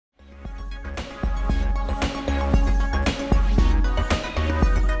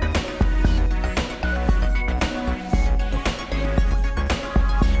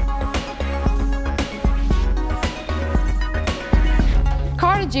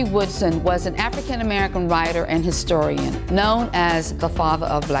G. Woodson was an African-American writer and historian known as the father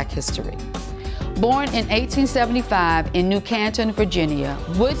of Black history. Born in 1875 in New Canton, Virginia,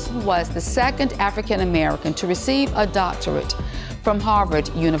 Woodson was the second African-American to receive a doctorate from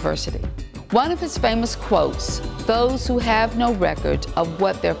Harvard University. One of his famous quotes, "Those who have no record of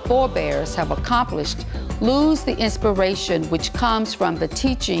what their forebears have accomplished lose the inspiration which comes from the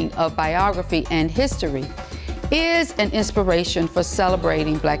teaching of biography and history," is an inspiration for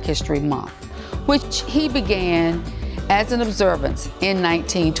celebrating Black History Month, which he began as an observance in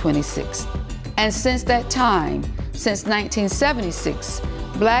 1926. And since that time, since 1976,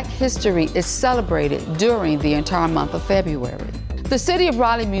 Black history is celebrated during the entire month of February. The City of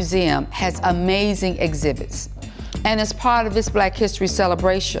Raleigh Museum has amazing exhibits, and as part of this Black History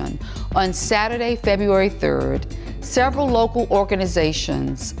celebration, on Saturday, February 3rd, several local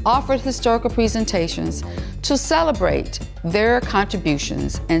organizations offered historical presentations to celebrate their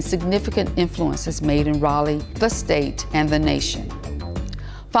contributions and significant influences made in Raleigh, the state, and the nation.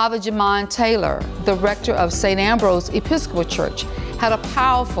 Father Jemonde Taylor, the rector of St. Ambrose Episcopal Church, had a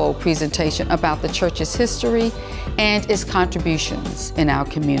powerful presentation about the church's history and its contributions in our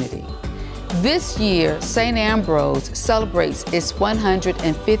community. This year, St. Ambrose celebrates its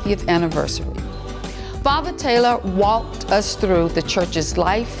 150th anniversary. Father Taylor walked us through the church's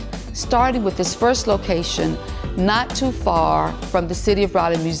life, starting with its first location not too far from the City of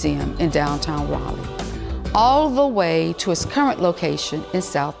Raleigh Museum in downtown Raleigh, all the way to its current location in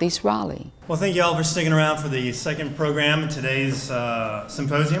Southeast Raleigh. Well, thank you all for sticking around for the second program in today's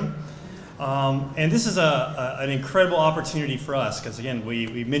symposium. And this is an incredible opportunity for us because, again,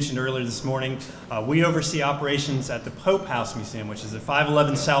 we mentioned earlier this morning, we oversee operations at the Pope House Museum, which is at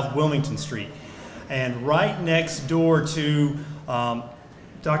 511 South Wilmington Street. And right next door to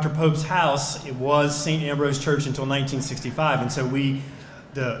Dr. Pope's house, it was St. Ambrose Church until 1965. And so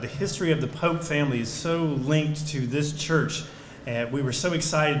the history of the Pope family is so linked to this church. And we were so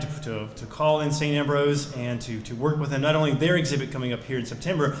excited to call in St. Ambrose and to work with them, not only their exhibit coming up here in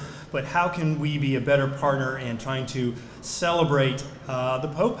September, but how can we be a better partner in trying to celebrate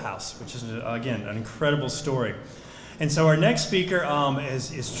the Pope House, which is, again, an incredible story. And so our next speaker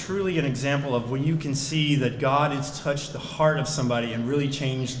is truly an example of when you can see that God has touched the heart of somebody and really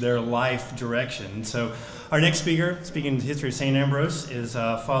changed their life direction. And so our next speaker, speaking the history of St. Ambrose, is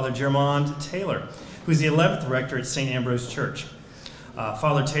Father Jemonde Taylor, who's the 11th rector at St. Ambrose Church.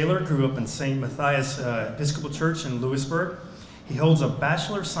 Father Taylor grew up in St. Matthias Episcopal Church in Lewisburg. He holds a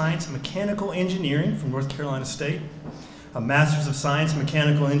Bachelor of Science in Mechanical Engineering from North Carolina State, a Master's of Science in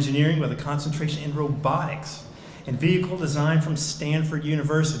Mechanical Engineering with a concentration in robotics, and vehicle design from Stanford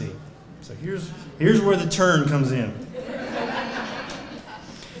University. So here's where the turn comes in.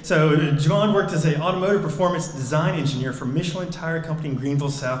 So Jemonde worked as an automotive performance design engineer for Michelin Tire Company in Greenville,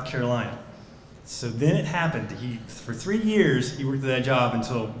 South Carolina. So then it happened. For 3 years, he worked at that job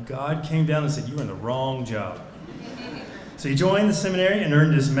until God came down and said, "You are in the wrong job." So he joined the seminary and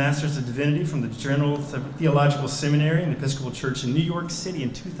earned his Master's of Divinity from the General Theological Seminary in the Episcopal Church in New York City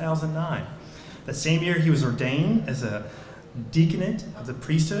in 2009. That same year, he was ordained as a deaconate of the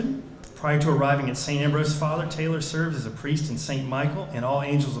priesthood. Prior to arriving at St. Ambrose, Father Taylor served as a priest in St. Michael and All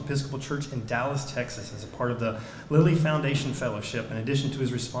Angels Episcopal Church in Dallas, Texas, as a part of the Lilly Foundation Fellowship, in addition to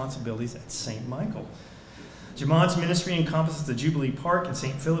his responsibilities at St. Michael. Jemonde's ministry encompasses the Jubilee Park and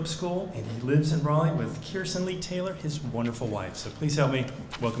St. Philip's School, and he lives in Raleigh with Kirsten Lee Taylor, his wonderful wife. So please help me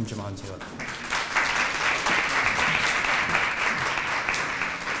welcome Jemonde Taylor.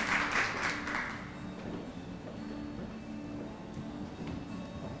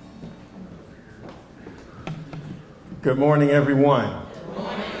 Good morning, everyone. Good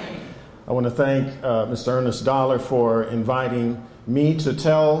morning. I want to thank Mr. Ernest Dollar for inviting me to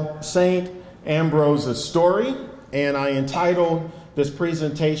tell St. Ambrose's story, and I entitled this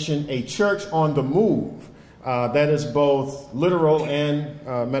presentation, "A Church on the Move." That is both literal and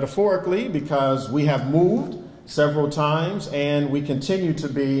metaphorically, because we have moved several times and we continue to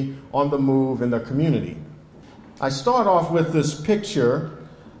be on the move in the community. I start off with this picture,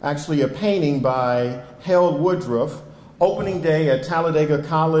 actually a painting by Hale Woodruff, opening day at Talladega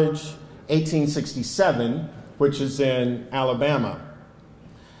College, 1867, which is in Alabama.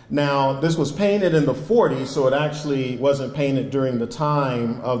 Now, this was painted in the 40s, so it actually wasn't painted during the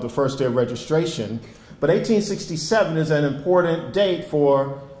time of the first day of registration. But 1867 is an important date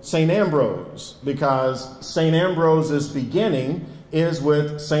for St. Ambrose, because St. Ambrose's beginning is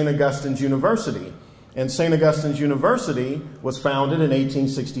with St. Augustine's University. And St. Augustine's University was founded in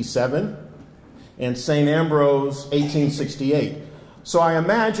 1867, and St. Ambrose, 1868. So I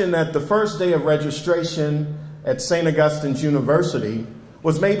imagine that the first day of registration at St. Augustine's University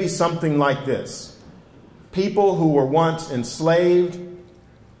was maybe something like this. People who were once enslaved,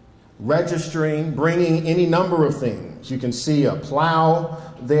 registering, bringing any number of things. You can see a plow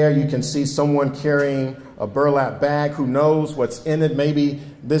there. You can see someone carrying a burlap bag. Who knows what's in it? Maybe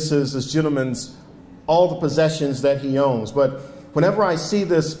this is this gentleman's all the possessions that he owns. But whenever I see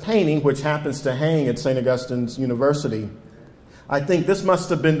this painting, which happens to hang at St. Augustine's University, I think this must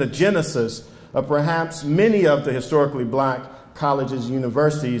have been the genesis of perhaps many of the historically black colleges and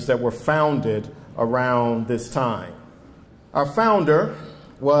universities that were founded around this time. Our founder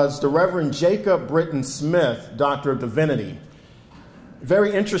was the Reverend Jacob Britton Smith, Doctor of Divinity.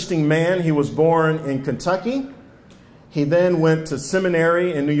 Very interesting man. He was born in Kentucky. He then went to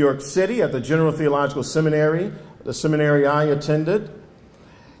seminary in New York City at the General Theological Seminary, the seminary I attended,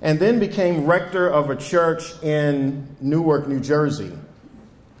 and then became rector of a church in Newark, New Jersey.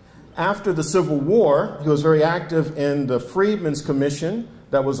 After the Civil War, he was very active in the Freedmen's Commission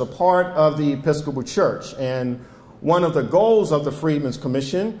that was a part of the Episcopal Church. And one of the goals of the Freedmen's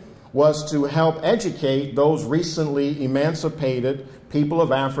Commission was to help educate those recently emancipated people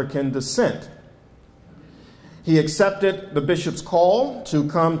of African descent. He accepted the bishop's call to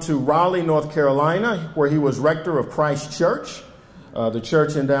come to Raleigh, North Carolina, where he was rector of Christ Church, the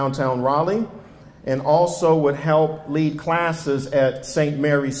church in downtown Raleigh, and also would help lead classes at St.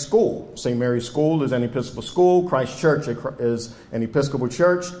 Mary's School. St. Mary's School is an Episcopal school. Christ Church is an Episcopal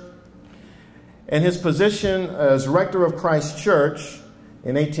church. In his position as rector of Christ Church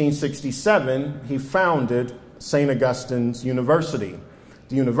in 1867, he founded St. Augustine's University,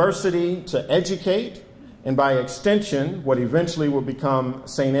 the university to educate, and by extension, what eventually will become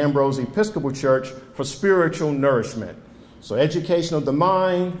St. Ambrose Episcopal Church for spiritual nourishment. So education of the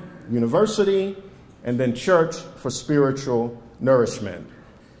mind, university, and then church for spiritual nourishment.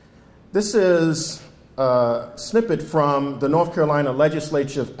 This is a snippet from the North Carolina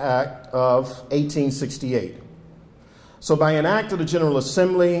Legislative Act of 1868. So by an act of the General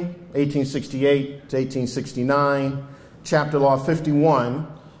Assembly, 1868 to 1869, Chapter Law 51,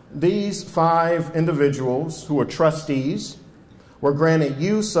 these 5 individuals who were trustees were granted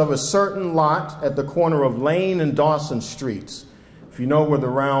use of a certain lot at the corner of Lane and Dawson Streets. If you know where the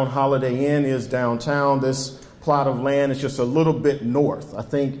Round Holiday Inn is downtown, this plot of land is just a little bit north. I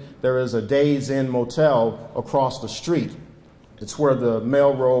think there is a Days Inn motel across the street. It's where the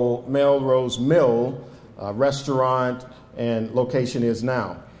Melrose Mill restaurant and location is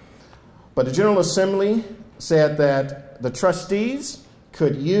now. But the General Assembly said that the trustees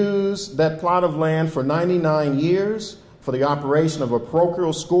could use that plot of land for 99 years for the operation of a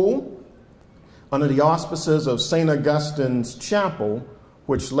parochial school under the auspices of St. Augustine's Chapel,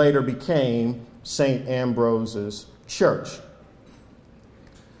 which later became St. Ambrose's Church.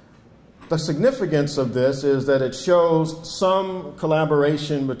 The significance of this is that it shows some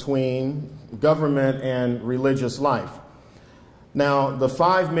collaboration between government and religious life. Now, the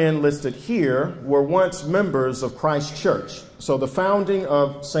 5 men listed here were once members of Christ Church. So the founding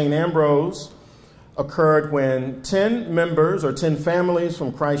of St. Ambrose occurred when 10 members or 10 families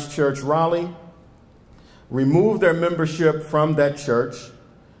from Christ Church Raleigh removed their membership from that church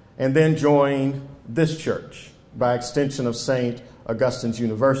and then joined this church by extension of St. Augustine's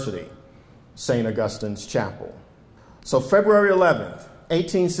University, St. Augustine's Chapel. So February 11th,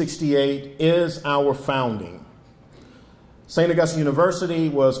 1868 is our founding. St. Augustine University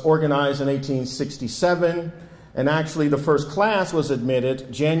was organized in 1867, and actually the first class was admitted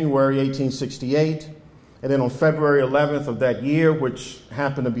January 1868. And then on February 11th of that year, which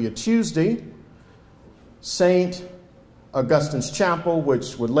happened to be a Tuesday, St. Augustine's Chapel,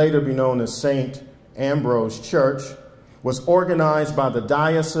 which would later be known as St. Ambrose Church, was organized by the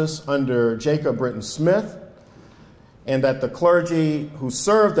diocese under Jacob Britton Smith, and that the clergy who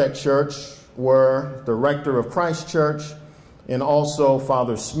served that church were the rector of Christ Church and also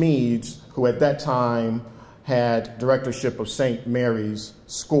Father Smedes, who at that time had directorship of St. Mary's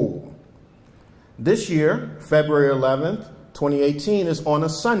School. This year, February 11th, 2018, is on a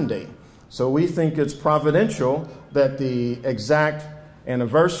Sunday. So we think it's providential that the exact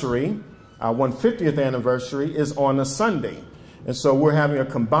anniversary, our 150th anniversary, is on a Sunday. And so we're having a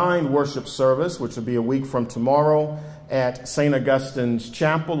combined worship service, which will be a week from tomorrow, at St. Augustine's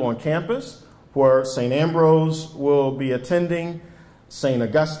Chapel on campus, where St. Ambrose will be attending. St.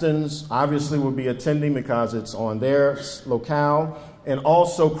 Augustine's obviously will be attending because it's on their locale, and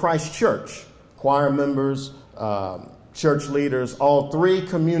also Christ Church, choir members, church leaders, all 3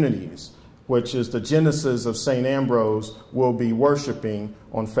 communities, which is the genesis of St. Ambrose, will be worshiping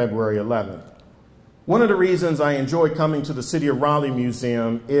on February 11th. One of the reasons I enjoy coming to the City of Raleigh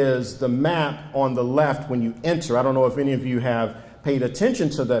Museum is the map on the left when you enter. I don't know if any of you have paid attention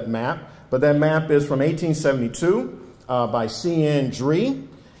to that map, but that map is from 1872 by C.N. Dree,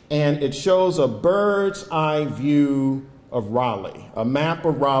 and it shows a bird's eye view of Raleigh, a map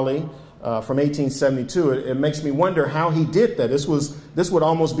of Raleigh from 1872. It makes me wonder how he did that. This would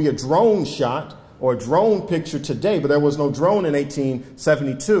almost be a drone shot or a drone picture today, but there was no drone in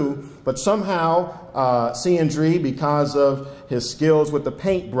 1872. But somehow C.N. Dree, because of his skills with the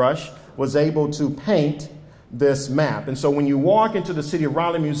paintbrush, was able to paint this map. And so when you walk into the City of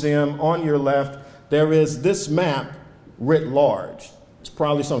Raleigh Museum, on your left, there is this map writ large. It's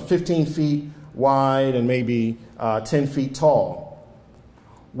probably some 15 feet wide and maybe 10 feet tall.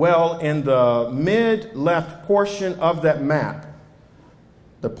 Well, in the mid-left portion of that map,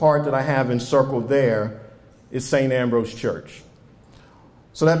 the part that I have encircled there is St. Ambrose Church.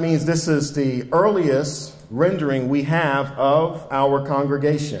 So that means this is the earliest rendering we have of our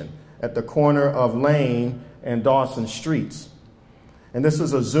congregation at the corner of Lane and Dawson Streets. And this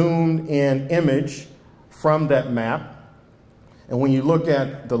is a zoomed in image from that map. And when you look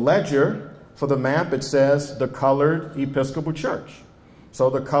at the ledger for the map, it says the Colored Episcopal Church. So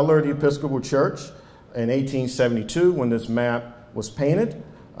the Colored Episcopal Church in 1872, when this map was painted,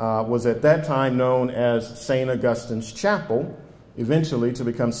 was at that time known as St. Augustine's Chapel, eventually to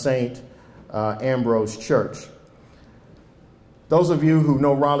become St. Ambrose Church. Those of you who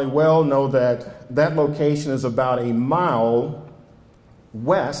know Raleigh well know that that location is about a mile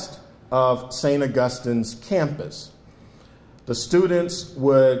west of St. Augustine's campus. The students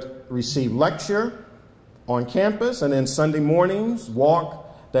would receive lecture on campus and then Sunday mornings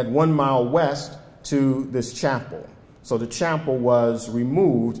walk that 1 mile west to this chapel. So the chapel was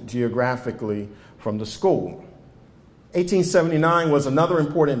removed geographically from the school. 1879 was another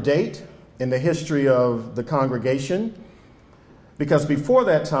important date in the history of the congregation, because before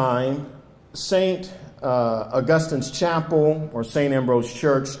that time, St. Augustine's Chapel or St. Ambrose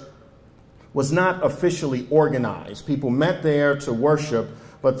Church was not officially organized. People met there to worship,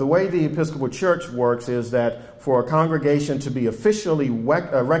 but the way the Episcopal Church works is that for a congregation to be officially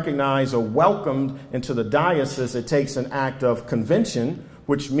recognized or welcomed into the diocese, it takes an act of convention,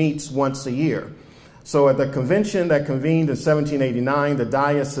 which meets once a year. So at the convention that convened in 1789, the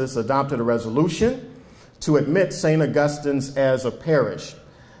diocese adopted a resolution to admit St. Augustine's as a parish.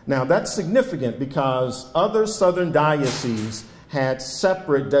 Now that's significant because other southern dioceses had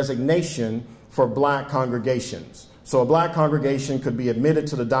separate designation for black congregations. So a black congregation could be admitted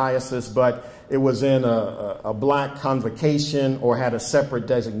to the diocese, but it was in a black convocation or had a separate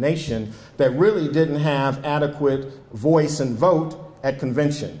designation that really didn't have adequate voice and vote at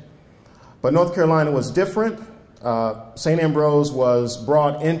convention. But North Carolina was different. St. Ambrose was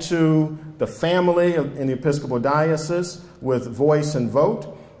brought into the family in the Episcopal Diocese with voice and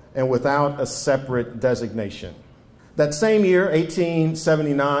vote and without a separate designation. That same year,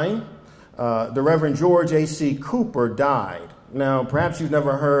 1879, the Reverend George A.C. Cooper died. Now, perhaps you've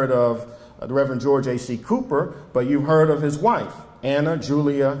never heard of the Reverend George A.C. Cooper, but you've heard of his wife, Anna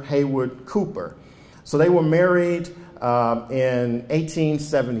Julia Haywood Cooper. So they were married in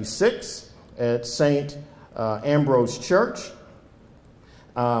 1876 at St. Ambrose Church.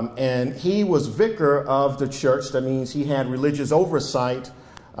 And he was vicar of the church. That means he had religious oversight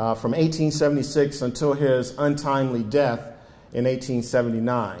from 1876 until his untimely death in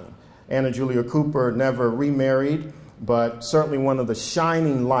 1879. Anna Julia Cooper never remarried, but certainly one of the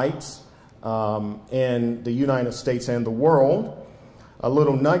shining lights in the United States and the world. A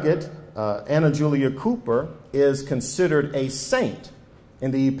little nugget, Anna Julia Cooper is considered a saint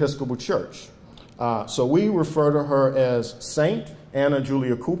in the Episcopal Church. So we refer to her as Saint Anna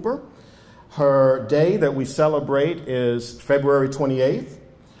Julia Cooper. Her day that we celebrate is February 28th.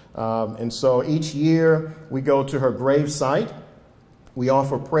 And so each year we go to her grave site, we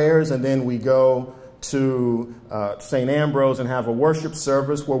offer prayers, and then we go to St. Ambrose and have a worship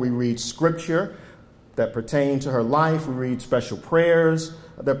service where we read scripture that pertain to her life. We read special prayers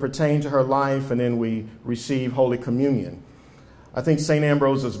that pertain to her life, and then we receive Holy Communion. I think St.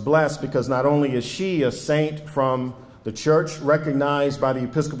 Ambrose is blessed because not only is she a saint from the church, recognized by the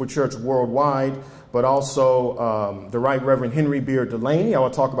Episcopal Church worldwide, but also the Right Reverend Henry Beard Delaney. I will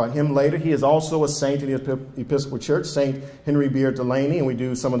talk about him later. He is also a saint in the Episcopal Church, St. Henry Beard Delaney, and we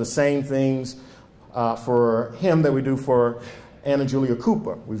do some of the same things for him that we do for Anna Julia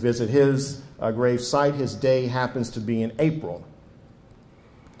Cooper. We visit his grave site. His day happens to be in April.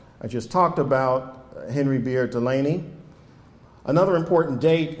 I just talked about Henry Beard Delaney. Another important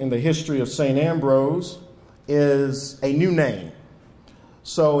date in the history of St. Ambrose is a new name.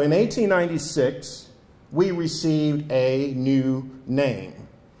 So in 1896, we received a new name.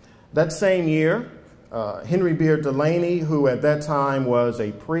 That same year, Henry Beard Delaney, who at that time was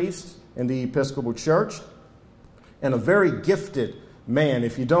a priest in the Episcopal Church and a very gifted man.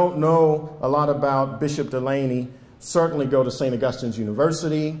 If you don't know a lot about Bishop Delaney, certainly go to St. Augustine's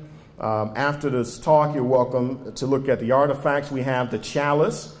University. After this talk, you're welcome to look at the artifacts. We have the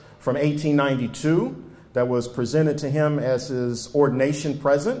chalice from 1892 that was presented to him as his ordination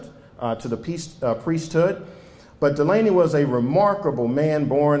present to the priesthood. But Delaney was a remarkable man,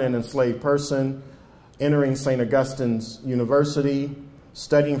 born an enslaved person, entering St. Augustine's University,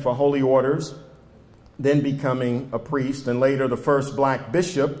 studying for holy orders, then becoming a priest, and later the first black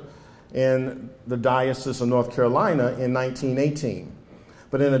bishop in the Diocese of North Carolina in 1918.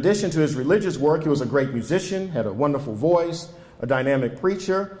 But in addition to his religious work, he was a great musician, had a wonderful voice, a dynamic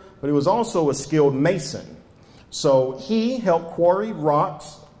preacher, but he was also a skilled mason. So he helped quarry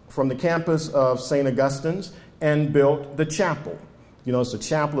rocks from the campus of St. Augustine's and built the chapel. You know, the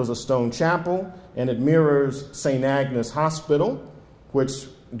chapel is a stone chapel, and it mirrors St. Agnes Hospital, which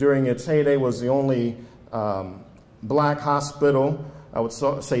during its heyday was the only black hospital, I would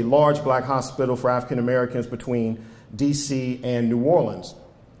say large black hospital for African Americans between D.C. and New Orleans.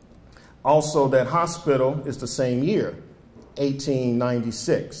 Also, that hospital is the same year,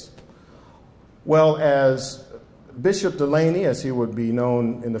 1896. Well, as Bishop Delaney, as he would be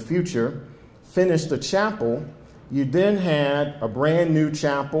known in the future, finished the chapel, you then had a brand new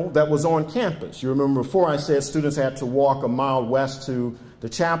chapel that was on campus. You remember before I said students had to walk a mile west to the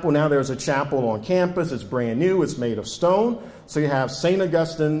chapel. Now there's a chapel on campus. It's brand new. It's made of stone. So you have St.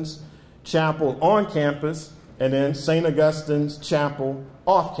 Augustine's Chapel on campus and then St. Augustine's Chapel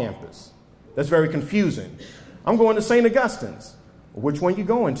off campus. That's very confusing. I'm going to St. Augustine's. Which one you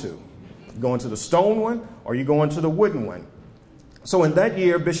going to? You going to the stone one or you going to the wooden one? So in that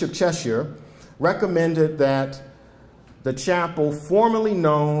year, Bishop Cheshire recommended that the chapel formerly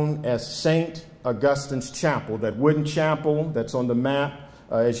known as St. Augustine's Chapel, that wooden chapel that's on the map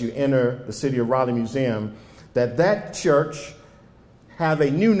as you enter the City of Raleigh Museum, that church have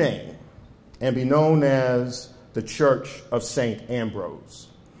a new name and be known as the Church of St. Ambrose.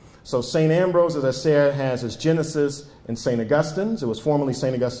 So St. Ambrose, as I said, has its genesis in St. Augustine's. It was formerly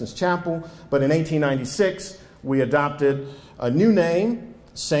St. Augustine's Chapel, but in 1896, we adopted a new name,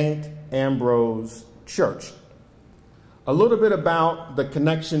 St. Ambrose Church. A little bit about the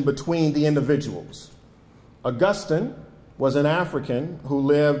connection between the individuals. Augustine was an African who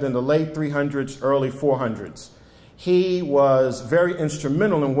lived in the late 300s, early 400s. He was very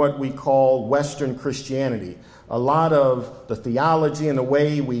instrumental in what we call Western Christianity. A lot of the theology and the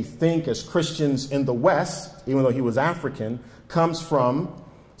way we think as Christians in the West, even though he was African, comes from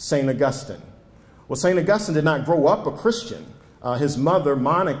St. Augustine. Well, St. Augustine did not grow up a Christian. His mother,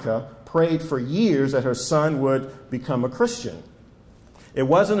 Monica, prayed for years that her son would become a Christian. It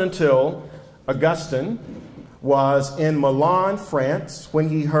wasn't until Augustine was in Milan, France, when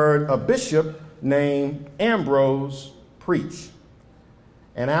he heard a bishop named Ambrose preach.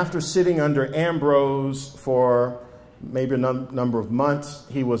 And after sitting under Ambrose for maybe a number of months,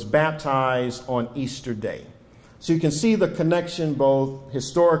 he was baptized on Easter Day. So you can see the connection both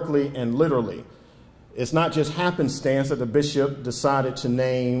historically and literally. It's not just happenstance that the bishop decided to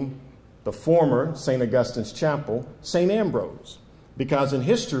name the former St. Augustine's Chapel St. Ambrose, because in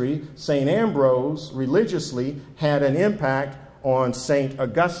history, St. Ambrose religiously had an impact on St.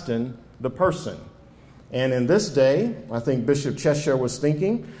 Augustine, the person. And in this day, I think Bishop Cheshire was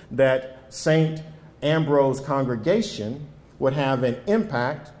thinking that St. Ambrose congregation would have an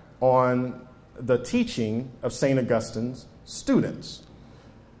impact on the teaching of St. Augustine's students.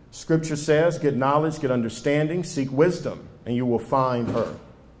 Scripture says, get knowledge, get understanding, seek wisdom, and you will find her.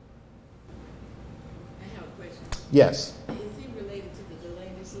 Yes. Is he related to the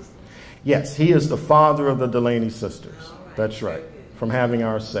Delaney sisters? Yes, he is the father of the Delaney sisters. Right. That's right, from having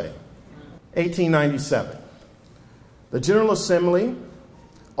our say. 1897. The General Assembly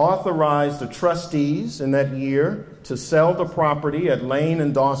authorized the trustees in that year to sell the property at Lane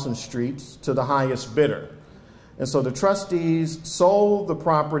and Dawson Streets to the highest bidder. And so the trustees sold the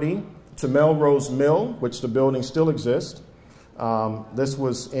property to Melrose Mill, which the building still exists. This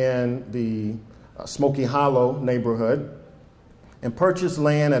was in the Smoky Hollow neighborhood, and purchased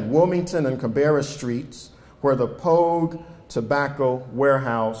land at Wilmington and Cabarrus Streets, where the Pogue Tobacco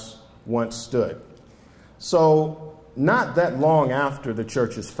Warehouse once stood. So not that long after the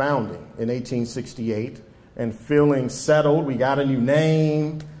church's founding in 1868, and feeling settled, we got a new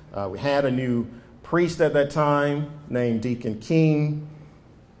name, we had a new priest at that time named Deacon King.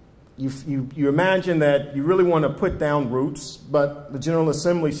 You imagine that you really want to put down roots, but the General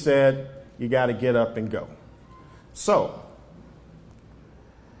Assembly said, you got to get up and go. So,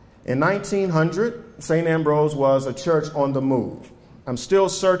 In 1900, St. Ambrose was a church on the move. I'm still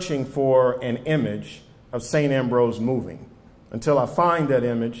searching for an image of St. Ambrose moving. Until I find that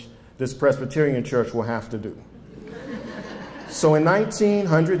image, this Presbyterian church will have to do. So in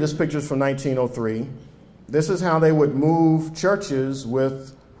 1900, this picture's from 1903, this is how they would move churches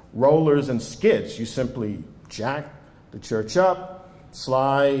with rollers and skids. You simply jack the church up,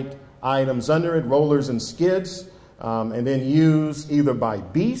 slide items under it, rollers and skids, and then use either by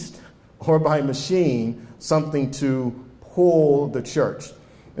beast or by machine something to pull the church.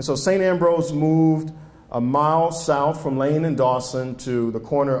 And so St. Ambrose moved a mile south from Lane and Dawson to the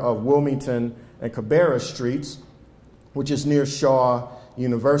corner of Wilmington and Cabarrus Streets, which is near Shaw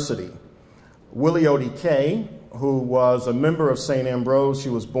University. Willie O.D.K., who was a member of St. Ambrose, she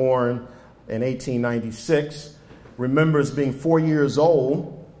was born in 1896, remembers being 4 years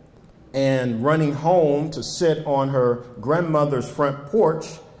old and running home to sit on her grandmother's front porch.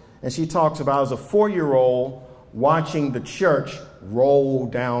 And she talks about as a 4-year-old watching the church roll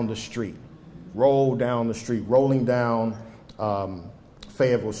down the street, rolling down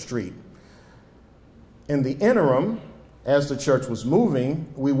Fayetteville Street. In the interim, as the church was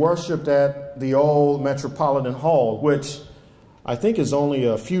moving, we worshiped at the old Metropolitan Hall, which I think is only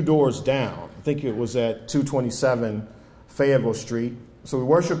a few doors down. I think it was at 227 Fayetteville Street. So we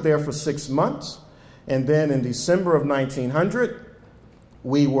worshiped there for 6 months. And then in December of 1900,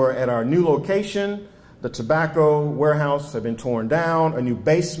 we were at our new location. The tobacco warehouse had been torn down. A new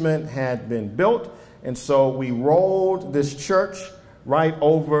basement had been built. And so we rolled this church right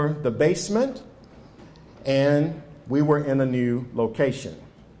over the basement, and we were in a new location.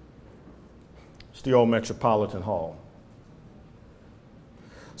 It's the old Metropolitan Hall.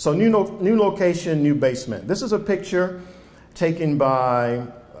 So new location, new basement. This is a picture taken by,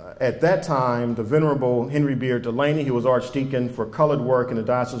 at that time, the Venerable Henry Beard Delaney. He was Archdeacon for colored work in the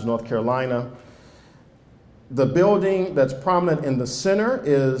Diocese of North Carolina. The building that's prominent in the center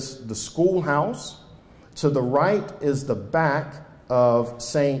is the schoolhouse. To the right is the back of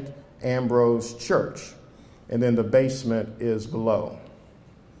St. Ambrose Church. And then the basement is below.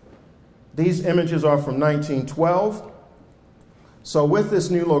 These images are from 1912. So with this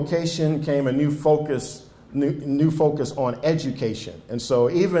new location came a new focus on education. And so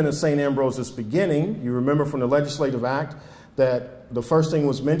even at St. Ambrose's beginning, you remember from the Legislative Act that the first thing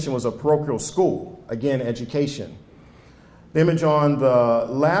was mentioned was a parochial school, again, education. The image on the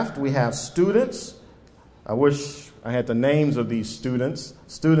left, we have students. I wish I had the names of these students.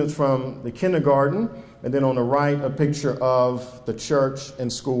 Students from the kindergarten, and then on the right, a picture of the church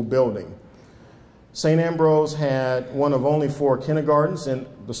and school building. St. Ambrose had one of only 4 kindergartens in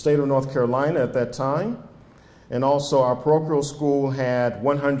the state of North Carolina at that time. And also our parochial school had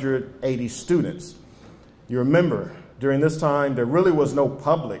 180 students. You remember, during this time, there really was no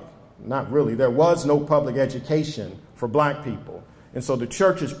public, there was no public education for black people. And so the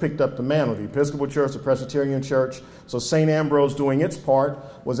churches picked up the mantle, the Episcopal Church, the Presbyterian Church. So St. Ambrose, doing its part,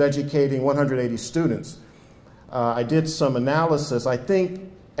 was educating 180 students. I did some analysis. I think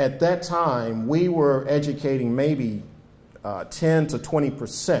at that time, we were educating maybe 10 to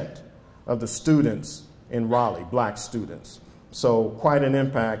 20% of the students in Raleigh, black students. So quite an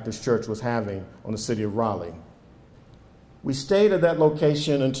impact this church was having on the city of Raleigh. We stayed at that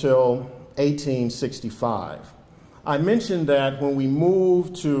location until 1865. I mentioned that when we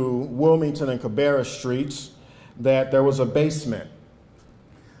moved to Wilmington and Cabarrus Streets, that there was a basement.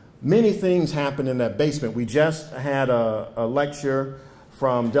 Many things happened in that basement. We just had a lecture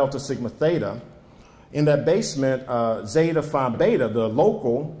from Delta Sigma Theta. In that basement, Zeta Phi Beta, the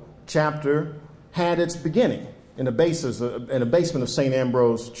local chapter, had its beginning in the basement of St.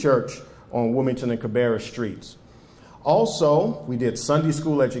 Ambrose Church on Wilmington and Cabarrus Streets. Also, we did Sunday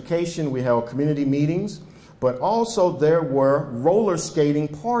school education. We held community meetings. But also there were roller skating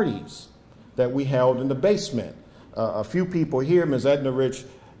parties that we held in the basement. A few people here, Ms. Edna Rich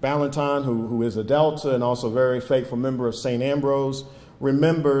Ballantyne, who is a Delta and also a very faithful member of St. Ambrose,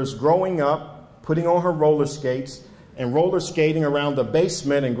 remembers growing up, putting on her roller skates and roller skating around the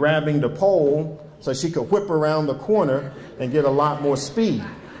basement and grabbing the pole so she could whip around the corner and get a lot more speed.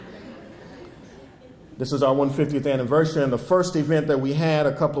 This is our 150th anniversary, and the first event that we had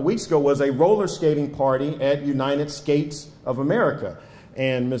a couple of weeks ago was a roller skating party at United Skates of America.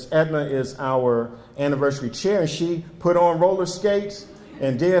 And Ms. Edna is our anniversary chair, and she put on roller skates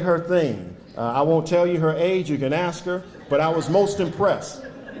and did her thing. I won't tell you her age, you can ask her, but I was most impressed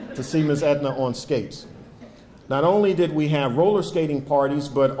to see Ms. Edna on skates. Not only did we have roller skating parties,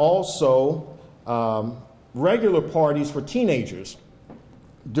 but also regular parties for teenagers.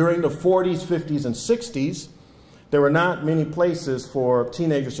 During the 40s, 50s, and 60s, there were not many places for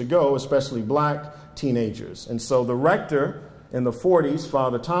teenagers to go, especially black teenagers. And so the rector in the 40s,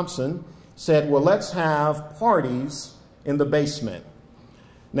 Father Thompson, said, well, let's have parties in the basement.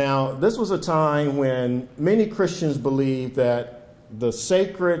 Now, this was a time when many Christians believed that the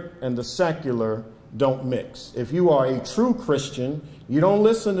sacred and the secular don't mix. If you are a true Christian, you don't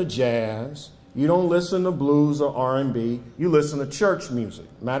listen to jazz, you don't listen to blues or R&B, you listen to church music.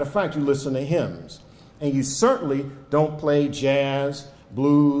 Matter of fact, you listen to hymns. And you certainly don't play jazz,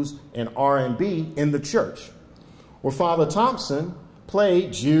 blues, and R&B in the church. Well, Father Thompson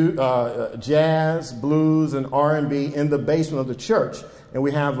played jazz, blues, and R&B in the basement of the church. And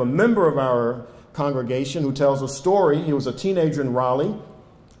we have a member of our congregation who tells a story. He was a teenager in Raleigh,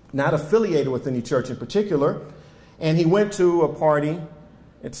 not affiliated with any church in particular, and he went to a party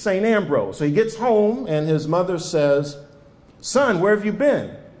at St. Ambrose. So he gets home and his mother says, son, where have you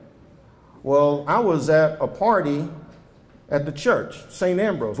been? Well, I was at a party at the church, St.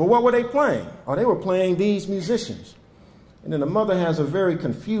 Ambrose. Well, what were they playing? Oh, they were playing these musicians. And then the mother has a very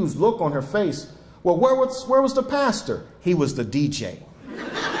confused look on her face. Well, where was the pastor? He was the DJ.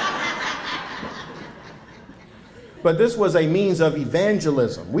 But this was a means of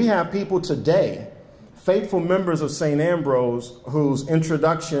evangelism. We have people today, faithful members of St. Ambrose, whose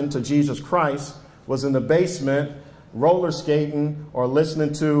introduction to Jesus Christ was in the basement, roller skating or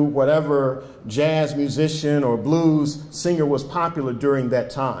listening to whatever jazz musician or blues singer was popular during that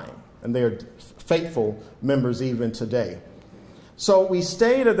time. And they're faithful members even today. So we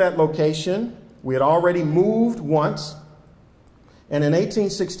stayed at that location. We had already moved once. And in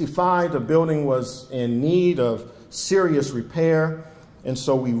 1865, the building was in need of serious repair. And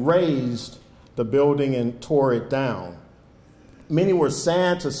so we razed the building and tore it down. Many were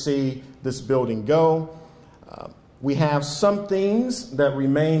sad to see this building go. We have some things that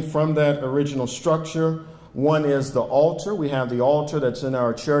remain from that original structure. One is the altar. We have the altar that's in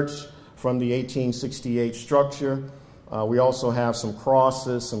our church from the 1868 structure. We also have some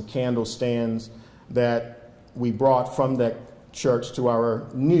crosses, some candle stands that we brought from that church to our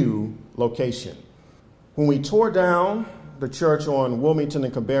new location. When we tore down the church on Wilmington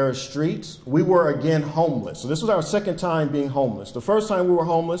and Cabarrus Streets, we were again homeless. So this was our second time being homeless. The first time we were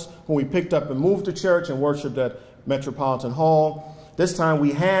homeless when we picked up and moved to church and worshiped at Metropolitan Hall. This time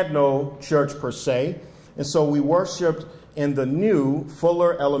we had no church per se, and so we worshiped in the new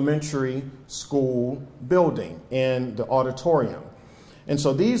Fuller Elementary School building in the auditorium. And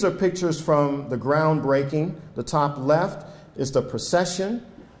so these are pictures from the groundbreaking. The top left is the procession.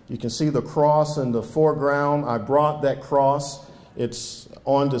 You can see the cross in the foreground. I brought that cross. It's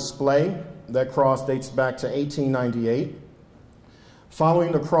on display. That cross dates back to 1898.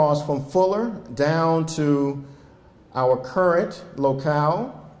 Following the cross from Fuller down to our current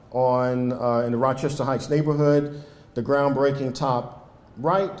locale in the Rochester Heights neighborhood, the groundbreaking top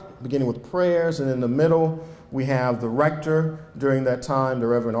right, beginning with prayers, and in the middle we have the rector during that time, the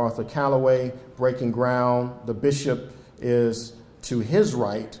Reverend Arthur Calloway, breaking ground. The bishop is to his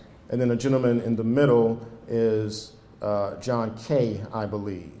right, and then the gentleman in the middle is John Kay, I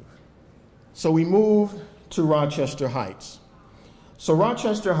believe. So we moved to Rochester Heights. So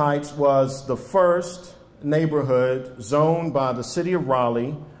Rochester Heights was the first neighborhood zoned by the city of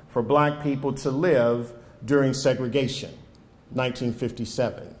Raleigh for black people to live during segregation,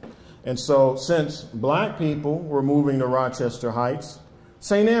 1957. And so since black people were moving to Rochester Heights,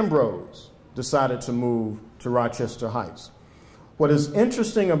 St. Ambrose decided to move to Rochester Heights. What is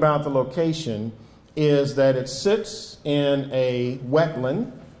interesting about the location is that it sits in a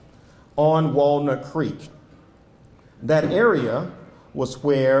wetland on Walnut Creek. That area was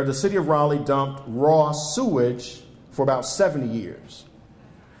where the city of Raleigh dumped raw sewage for about 70 years,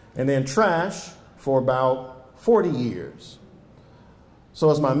 and then trash for about 40 years.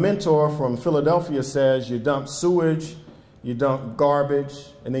 So as my mentor from Philadelphia says, you dump sewage, you dump garbage,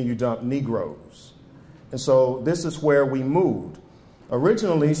 and then you dump Negroes. And so this is where we moved.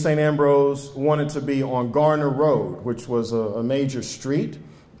 Originally, St. Ambrose wanted to be on Garner Road, which was a major street,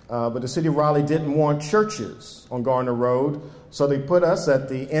 but the city of Raleigh didn't want churches on Garner Road, so they put us at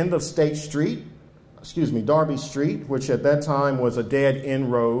the end of Darby Street, which at that time was a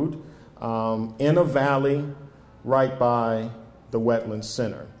dead-end road, in a valley right by the Wetland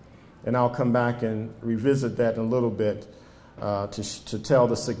Center. And I'll come back and revisit that in a little bit to tell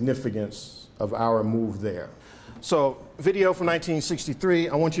the significance of our move there. So, video from 1963,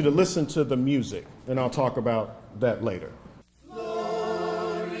 I want you to listen to the music, and I'll talk about that later.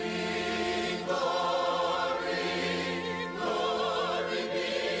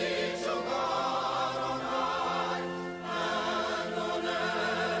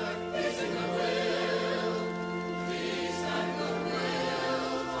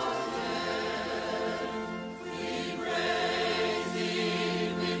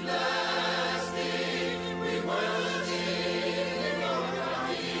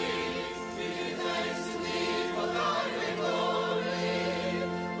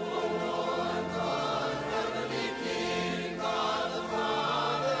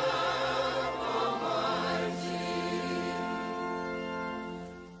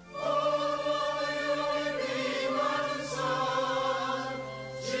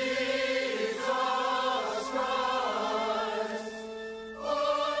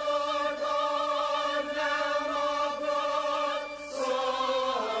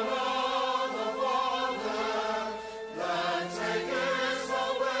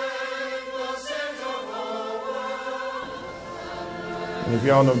 And if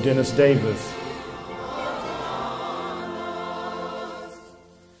y'all know Dennis Davis,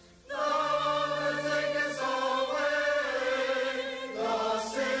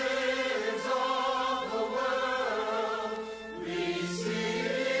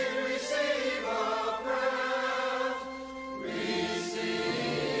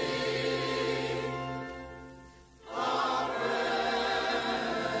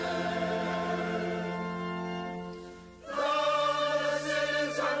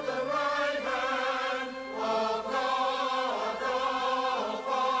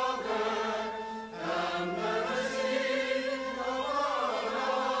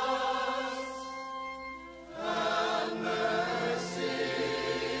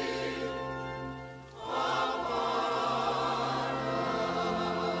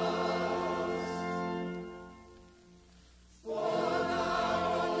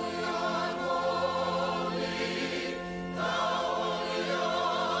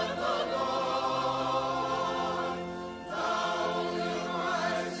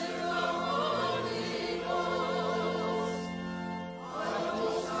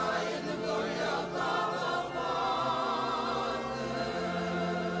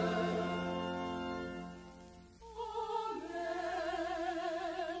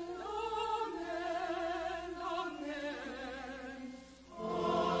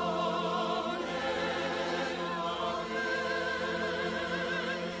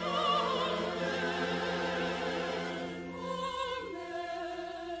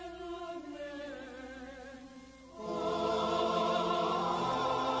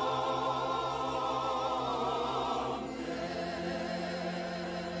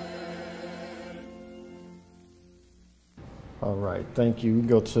 all right, thank you. We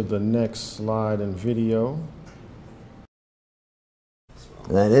go to the next slide and video.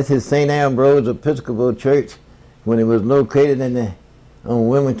 Now, this is St. Ambrose Episcopal Church when it was located on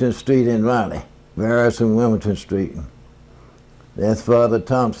Wilmington Street in Raleigh, Garrison Wilmington Street. That's Father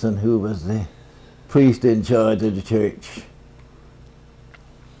Thompson, who was the priest in charge of the church.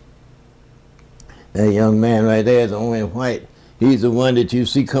 That young man right there is the only white. He's the one that you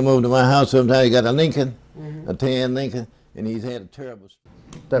see come over to my house sometimes. He got a Lincoln, a tan Lincoln, and he's had a terrible...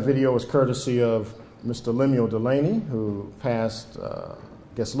 That video was courtesy of Mr. Lemuel Delaney, who passed, I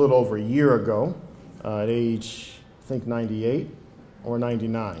guess, a little over a year ago, at age, I think, 98 or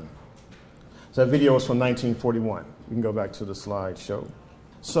 99. So that video is from 1941. We can go back to the slideshow.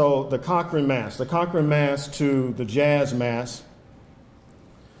 So the Cochran Mass to the Jazz Mass.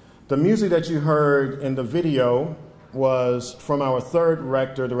 The music that you heard in the video was from our third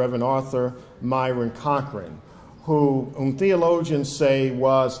rector, the Reverend Arthur Myron Cochran, whom theologians say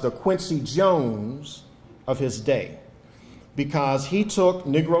was the Quincy Jones of his day, because he took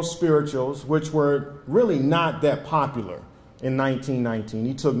Negro spirituals, which were really not that popular in 1919.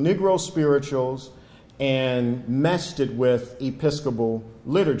 He took Negro spirituals and meshed it with Episcopal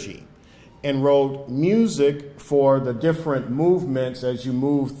liturgy and wrote music for the different movements as you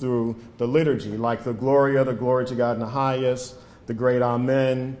move through the liturgy, like the Gloria, the Glory to God in the highest, the Great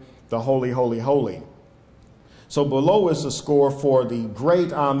Amen, the Holy, Holy, Holy. So below is the score for the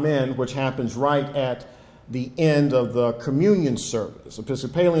Great Amen, which happens right at the end of the communion service.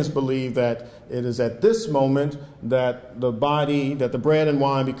 Episcopalians believe that it is at this moment that the bread and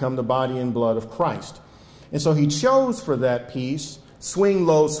wine become the body and blood of Christ. And so he chose for that piece, Swing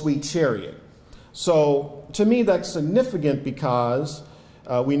Low, Sweet Chariot. So to me, that's significant because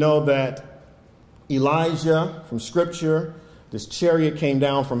we know that Elijah from Scripture, this chariot came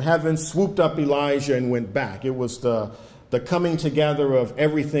down from heaven, swooped up Elijah and went back. It was the coming together of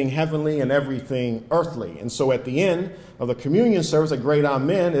everything heavenly and everything earthly. And so at the end of the communion service, a great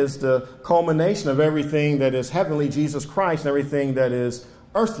amen is the culmination of everything that is heavenly, Jesus Christ, and everything that is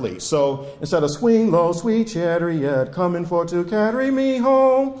earthly. So instead of swing low, sweet chariot, coming for to carry me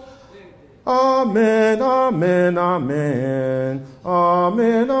home. Amen, amen, amen.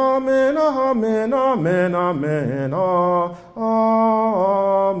 Amen, amen, amen, amen, amen.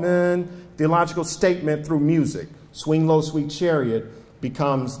 Amen. Theological statement through music. Swing Low, Sweet Chariot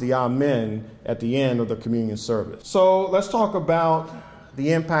becomes the amen at the end of the communion service. So let's talk about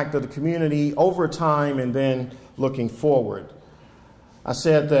the impact of the community over time and then looking forward. I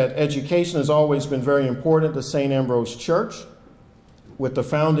said that education has always been very important to St. Ambrose Church. With the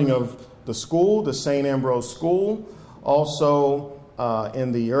founding of the school, the St. Ambrose School, also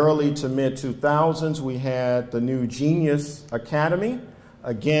in the early to mid 2000s, we had the new Genius Academy,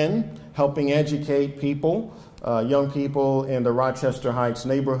 again, helping educate people, young people in the Rochester Heights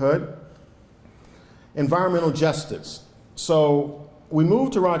neighborhood. Environmental justice. So we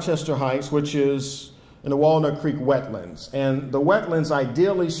moved to Rochester Heights, which is in the Walnut Creek wetlands. And the wetlands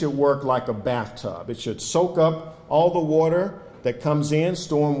ideally should work like a bathtub. It should soak up all the water that comes in,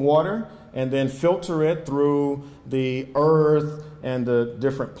 storm water, and then filter it through the earth and the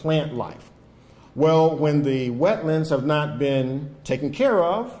different plant life. Well, when the wetlands have not been taken care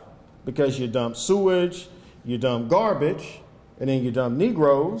of, because you dump sewage, you dump garbage, and then you dump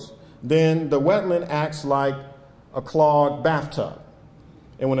Negroes, then the wetland acts like a clogged bathtub.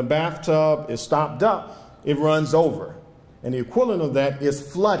 And when a bathtub is stopped up, it runs over. And the equivalent of that is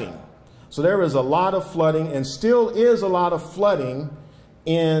flooding. So there is a lot of flooding, and still is a lot of flooding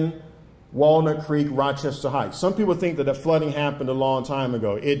in Walnut Creek, Rochester Heights. Some people think that the flooding happened a long time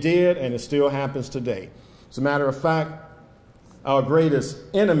ago. It did, and it still happens today. As a matter of fact, our greatest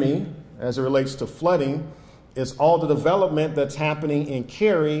enemy, as it relates to flooding, is all the development that's happening in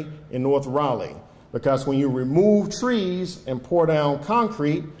Cary in North Raleigh. Because when you remove trees and pour down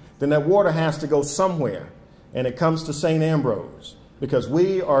concrete, then that water has to go somewhere. And it comes to St. Ambrose, because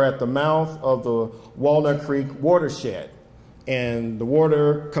we are at the mouth of the Walnut Creek watershed. And the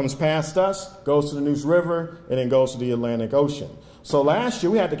water comes past us, goes to the Neuse River, and then goes to the Atlantic Ocean. So last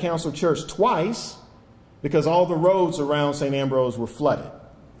year we had to cancel church twice because all the roads around St. Ambrose were flooded.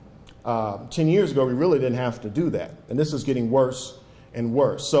 10 years ago, we really didn't have to do that. And this is getting worse and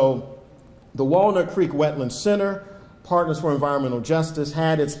worse. So the Walnut Creek Wetland Center, Partners for Environmental Justice,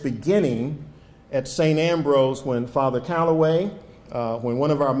 had its beginning at St. Ambrose when Father Calloway, when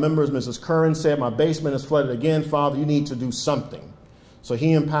one of our members, Mrs. Curran, said, "My basement is flooded again, Father, you need to do something." So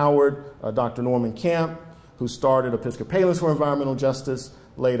he empowered Dr. Norman Camp, who started Episcopalians for Environmental Justice,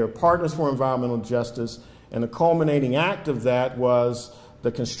 later Partners for Environmental Justice, and the culminating act of that was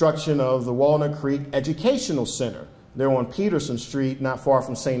the construction of the Walnut Creek Educational Center. They're on Peterson Street, not far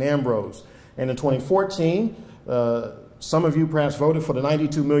from St. Ambrose. And in 2014, some of you perhaps voted for the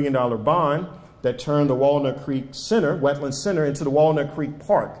 $92 million bond that turned the Walnut Creek Center, Wetland Center, into the Walnut Creek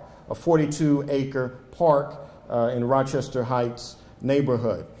Park, a 42-acre park in Rochester Heights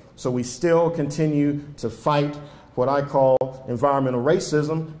neighborhood. So we still continue to fight what I call environmental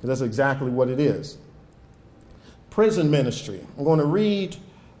racism, because that's exactly what it is. Prison ministry. I'm going to read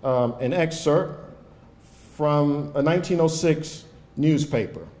an excerpt from a 1906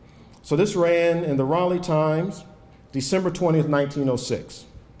 newspaper. So this ran in the Raleigh Times, December 20th, 1906.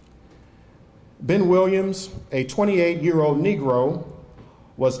 Ben Williams, a 28-year-old Negro,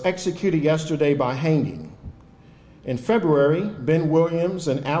 was executed yesterday by hanging. In February, Ben Williams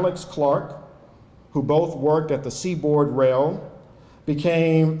and Alex Clark, who both worked at the Seaboard Rail,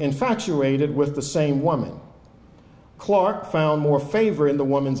 became infatuated with the same woman. Clark found more favor in the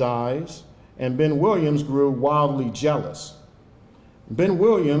woman's eyes, and Ben Williams grew wildly jealous. Ben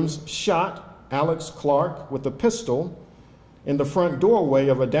Williams shot Alex Clark with a pistol in the front doorway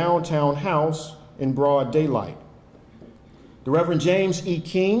of a downtown house in broad daylight. The Reverend James E.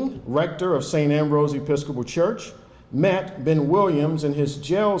 King, rector of St. Ambrose Episcopal Church, met Ben Williams in his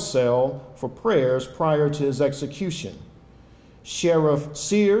jail cell for prayers prior to his execution. Sheriff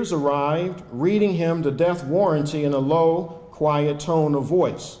Sears arrived, reading him the death warranty in a low, quiet tone of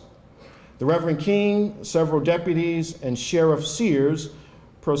voice. The Reverend King, several deputies, and Sheriff Sears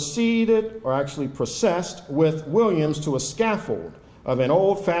processed with Williams to a scaffold of an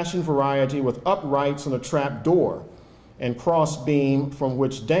old-fashioned variety with uprights and a trap door and cross beam from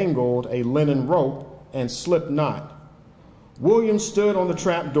which dangled a linen rope and slip knot. Williams stood on the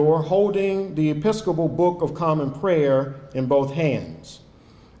trap door holding the Episcopal Book of Common Prayer in both hands.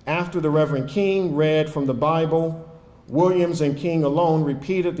 After the Reverend King read from the Bible, Williams and King alone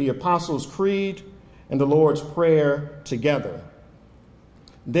repeated the Apostles' Creed and the Lord's Prayer together.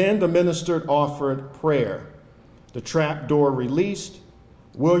 Then the minister offered prayer. The trap door released.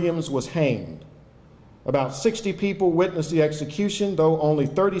 Williams was hanged. About 60 people witnessed the execution, though only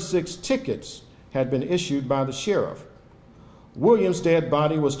 36 tickets had been issued by the sheriff. Williams' dead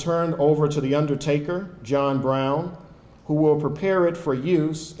body was turned over to the undertaker, John Brown, who will prepare it for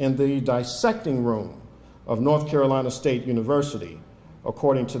use in the dissecting room of North Carolina State University,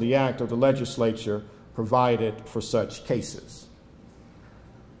 according to the act of the legislature provided for such cases.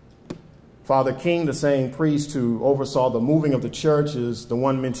 Father King, the same priest who oversaw the moving of the church, is the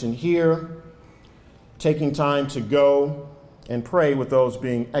one mentioned here, taking time to go and pray with those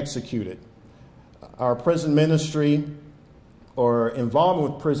being executed. Our prison ministry, or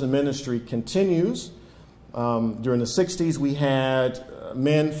involvement with prison ministry, continues. During the 60s, we had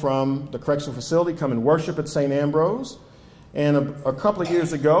men from the correctional facility come and worship at St. Ambrose. And a couple of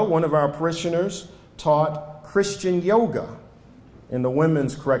years ago, one of our parishioners taught Christian yoga in the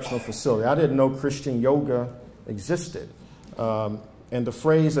women's correctional facility. I didn't know Christian yoga existed. And the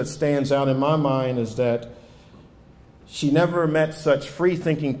phrase that stands out in my mind is that she never met such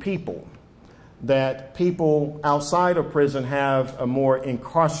free-thinking people, that people outside of prison have a more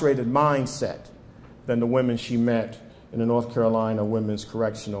incarcerated mindset than the women she met in the North Carolina Women's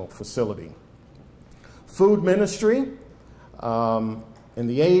Correctional Facility. Food ministry, in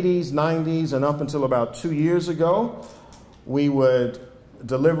the 80s, 90s, and up until about 2 years ago, we would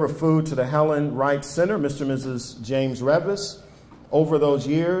deliver food to the Helen Wright Center. Mr. and Mrs. James Revis, over those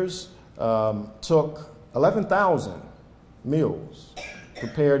years, took 11,000 meals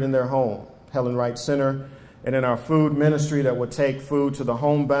prepared in their home, Helen Wright Center. And in our food ministry that would take food to the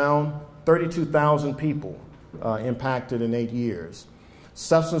homebound, 32,000 people impacted in 8 years.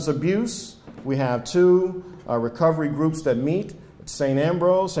 Substance abuse, we have 2 recovery groups that meet at St.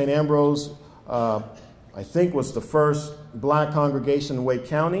 Ambrose. St. Ambrose, I think, was the first black congregation in Wake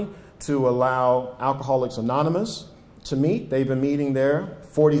County to allow Alcoholics Anonymous to meet. They've been meeting there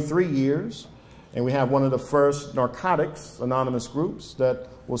 43 years. And we have one of the first Narcotics Anonymous groups that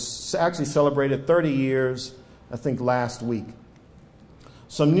was actually celebrated 30 years, I think, last week.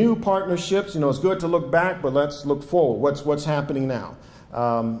 Some new partnerships. It's good to look back, but let's look forward. What's happening now?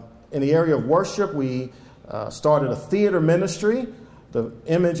 In the area of worship, we started a theater ministry. The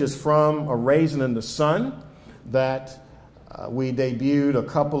image is from A Raisin in the Sun that we debuted a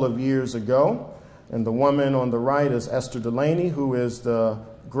couple of years ago. And the woman on the right is Esther Delaney, who is the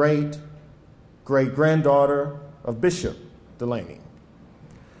great-granddaughter of Bishop Delaney.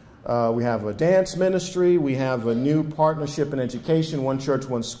 We have a dance ministry. We have a new partnership in education, One Church,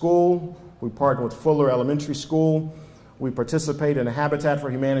 One School. We partner with Fuller Elementary School. We participate in a Habitat for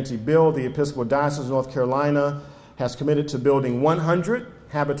Humanity bill. The Episcopal Diocese of North Carolina has committed to building 100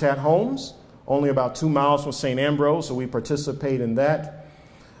 Habitat homes, only about 2 miles from St. Ambrose, so we participate in that.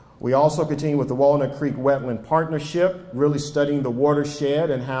 We also continue with the Walnut Creek Wetland Partnership, really studying the watershed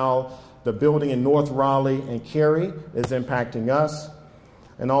and how the building in North Raleigh and Cary is impacting us.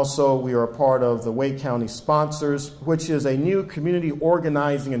 And also we are a part of the Wake County Sponsors, which is a new community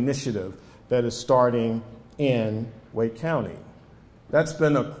organizing initiative that is starting in Wake County. That's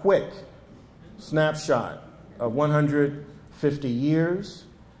been a quick snapshot of 150 years.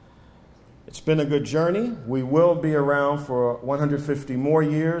 It's been a good journey. We will be around for 150 more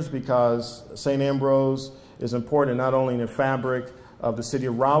years because St. Ambrose is important not only in the fabric of the city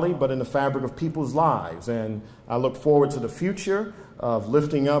of Raleigh, but in the fabric of people's lives. And I look forward to the future of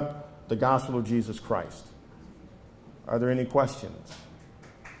lifting up the gospel of Jesus Christ. Are there any questions?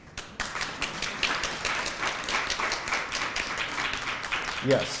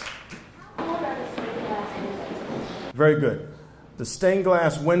 Yes. Very good. The stained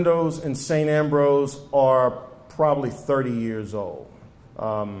glass windows in St. Ambrose are probably 30 years old.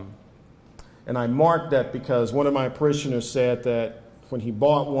 And I marked that because one of my parishioners said that when he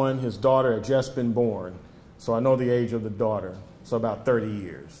bought one, his daughter had just been born. So I know the age of the daughter. So about 30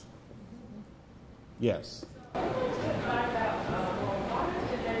 years. Yes.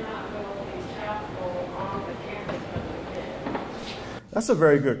 That's a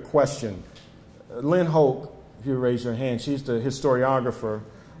very good question. Lynn Hoke, if you raise your hand, she's the historiographer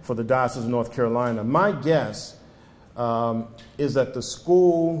for the Diocese of North Carolina. My guess is that the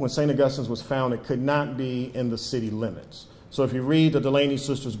school, when St. Augustine's was founded, could not be in the city limits. So if you read the Delaney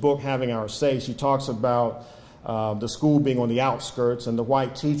sisters' book, Having Our Say, she talks about the school being on the outskirts and the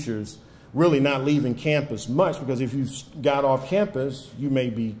white teachers really not leaving campus much, because if you got off campus, you may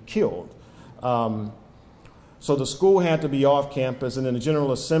be killed. So the school had to be off campus, and then the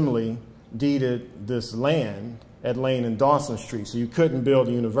General Assembly deeded this land at Lane and Dawson Street. So you couldn't build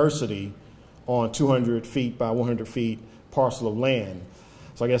a university on 200 feet by 100 feet parcel of land.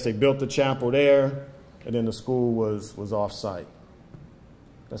 So I guess they built the chapel there, and then the school was off-site.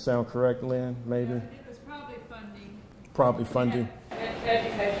 That sound correct, Lynn, maybe? It was probably funding. Probably funding.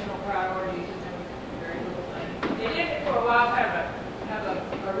 Educational priorities and very little funding. They did it for a while, have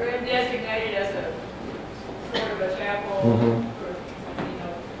a room designated as a sort of a chapel for,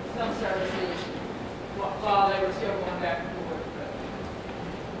 some services while they were still going back and forth, but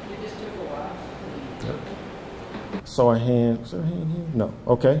it just took a while. Saw a hand. Is there a hand here? No.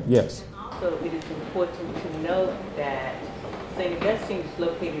 Okay. Yes. Also, it is important to note that St. Augustine is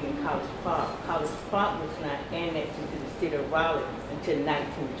located in College Park. College Park was not annexed into the city of Raleigh until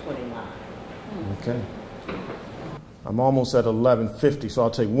 1929. Okay. I'm almost at 11:50, so I'll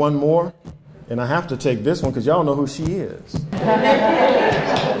take one more. And I have to take this one because y'all know who she is.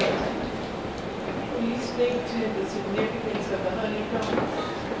 Can you speak to the significance of the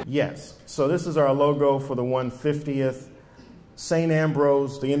honeycomb? Yes. So this is our logo for the 150th. St.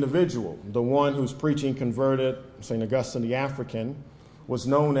 Ambrose, the individual, the one who's preaching converted, St. Augustine the African, was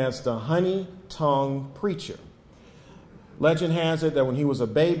known as the honey-tongued preacher. Legend has it that when he was a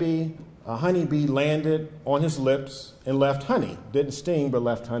baby, a honeybee landed on his lips and left honey. Didn't sting, but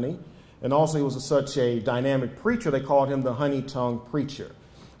left honey. And also he was such a dynamic preacher, they called him the honey-tongued preacher.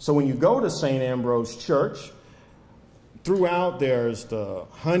 So when you go to St. Ambrose Church, throughout there's the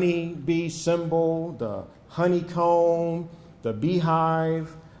honeybee symbol, the honeycomb, the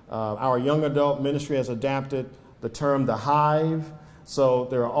beehive. Our young adult ministry has adapted the term the hive. So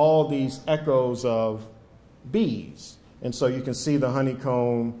there are all these echoes of bees. And so you can see the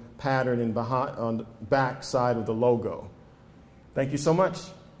honeycomb pattern on the back side of the logo. Thank you so much.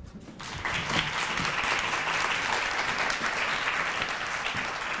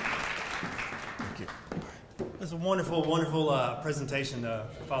 It's a wonderful, wonderful presentation,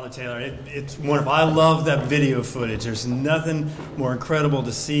 Father Taylor. It's wonderful. I love that video footage. There's nothing more incredible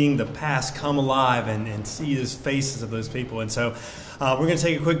to seeing the past come alive and see the faces of those people. And so we're going to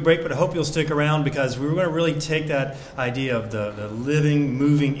take a quick break, but I hope you'll stick around because we're going to really take that idea of the living,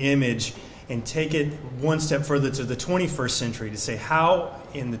 moving image and take it one step further to the 21st century to say how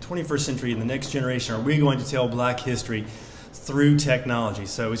in the 21st century, in the next generation, are we going to tell Black history through technology.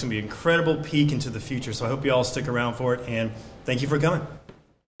 So it's going to be an incredible peek into the future. So I hope you all stick around for it, and thank you for coming.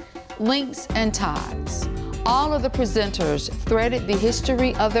 Links and ties. All of the presenters threaded the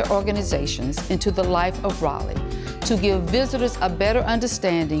history of their organizations into the life of Raleigh to give visitors a better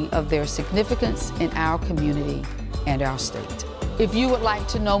understanding of their significance in our community and our state. If you would like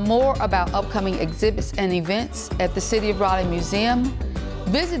to know more about upcoming exhibits and events at the City of Raleigh Museum,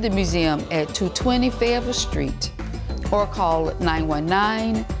 visit the museum at 220 Fayetteville Street or call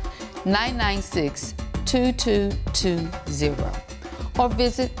 919-996-2220 or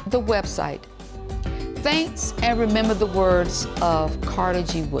visit the website. Thanks, and remember the words of Carter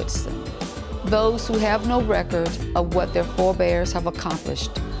G. Woodson. Those who have no record of what their forebears have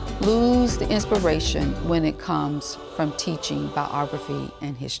accomplished lose the inspiration when it comes from teaching biography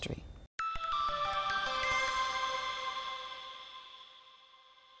and history.